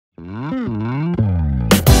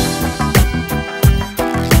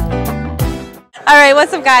All right,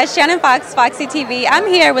 what's up, guys? Shannon Fox, Foxy TV. I'm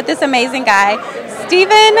here with this amazing guy,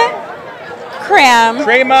 Stephen Kramer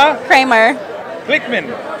Glickman.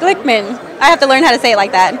 I have to learn how to say it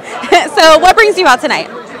like that. So, what brings you out tonight?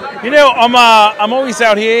 You know, I'm always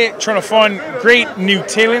out here trying to find great new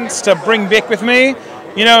talents to bring back with me.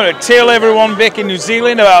 You know, to tell everyone back in New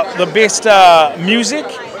Zealand about the best music.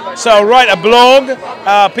 So I write a blog.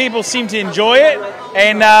 People seem to enjoy it,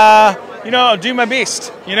 and you know, I'll do my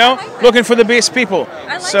best. You know, looking for the best people.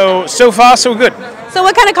 So far, so good. So,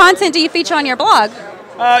 what kind of content do you feature on your blog?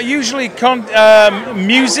 Usually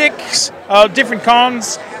music, different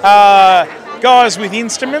cons, guys with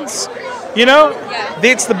instruments, you know,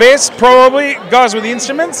 that's the best, probably, guys with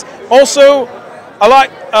instruments. Also, I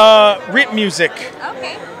like rap music.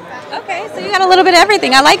 Okay, so you got a little bit of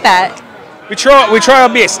everything. I like that. We try our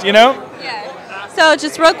best, you know. Yeah. So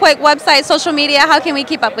just real quick, website, social media, how can we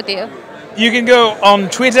keep up with you? You can go on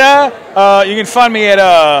Twitter. You can find me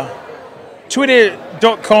at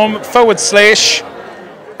twitter.com/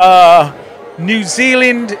 New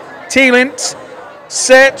Zealand talent,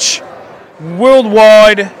 search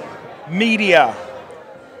worldwide media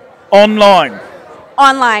online.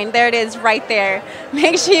 There it is right there.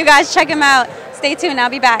 Make sure you guys check him out. Stay tuned, I'll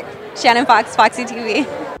be back. Shannon Fox, Foxy TV.